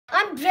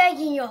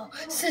begging y'all,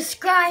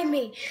 subscribe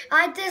me.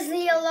 I just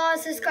need a lot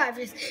of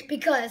subscribers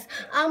because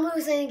I'm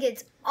losing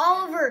against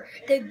Oliver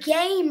the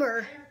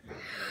Gamer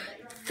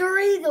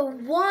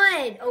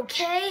 3-1,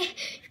 okay?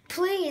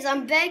 Please,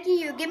 I'm begging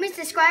you, give me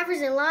subscribers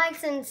and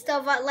likes and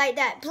stuff like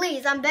that.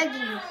 Please, I'm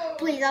begging you.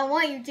 Please, I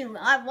want you to.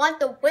 I want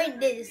to win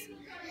this.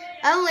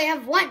 I only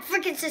have one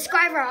freaking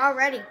subscriber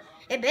already.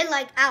 It's been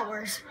like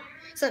hours.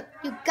 So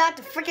you got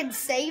to freaking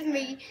save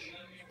me.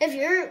 If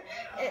you're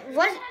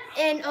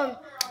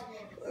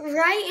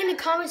write in the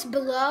comments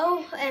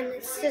below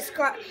and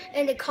subscribe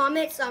in the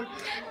comments.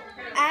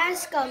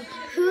 Ask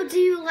who do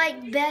you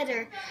like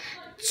better,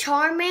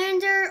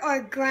 Charmander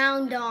or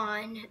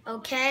Groudon?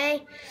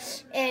 Okay,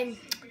 and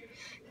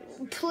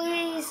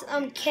please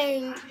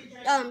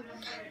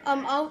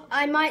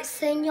I might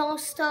send y'all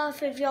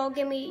stuff if y'all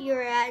give me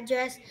your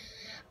address.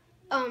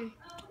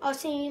 I'll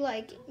send you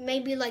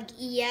maybe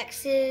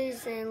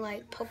EXs and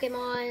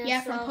Pokemon.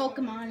 Yeah, from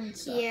Pokemon and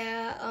stuff.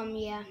 Yeah,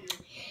 yeah.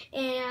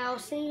 And I'll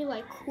send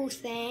you cool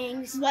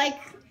things.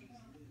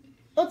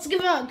 Let's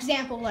give an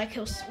example what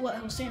he'll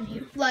send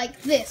you.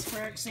 Like this,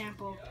 for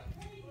example.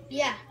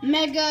 Yeah.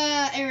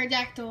 Mega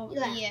Aerodactyl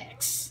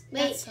EX.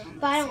 Wait,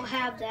 but I don't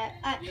have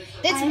that.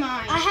 That's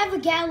mine. I have a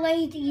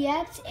Gallade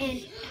EX,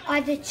 and I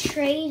did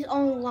trade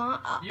online.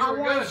 I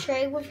want to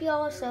trade with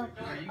y'all, so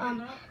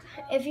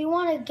if you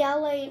want a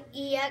Gallade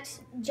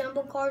EX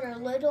jumbo card or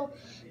little,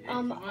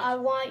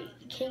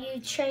 can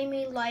you trade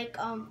me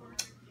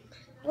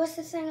what's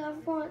the thing I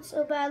want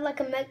so bad? Or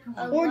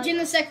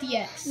Genesect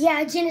EX.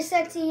 Yeah,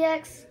 Genesect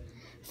EX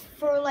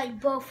for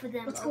both of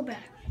them. Let's go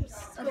back.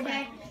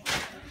 Okay.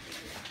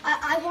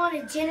 I want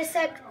a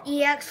Genesect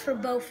EX for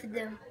both of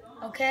them.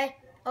 Okay,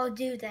 I'll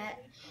do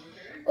that.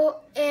 Oh,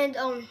 and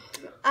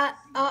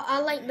I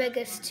like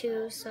Megas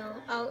too, so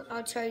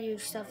I'll trade you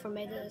stuff for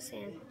Megas,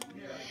 and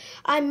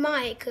I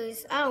might,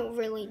 cause I don't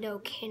really know.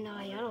 Can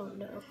I? I don't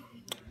know.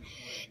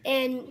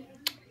 And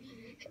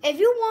if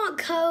you want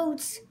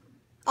codes,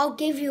 I'll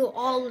give you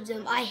all of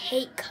them. I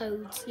hate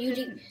codes. You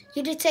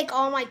just take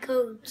all my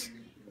codes.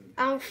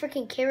 I don't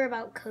freaking care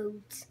about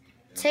codes.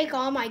 Take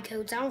all my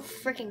codes. I don't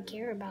freaking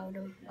care about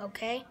them,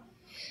 okay?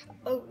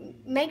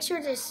 Make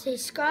sure to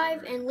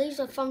subscribe and leave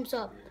a thumbs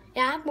up.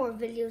 And I have more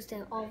videos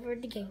than Oliver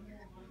the Gamer.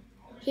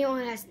 He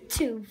only has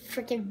 2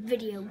 freaking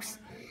videos.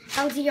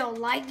 How do y'all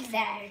like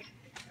that?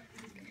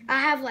 I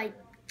have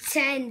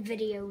 10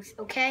 videos,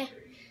 okay?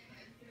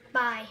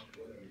 Bye.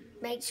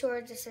 Make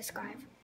sure to subscribe.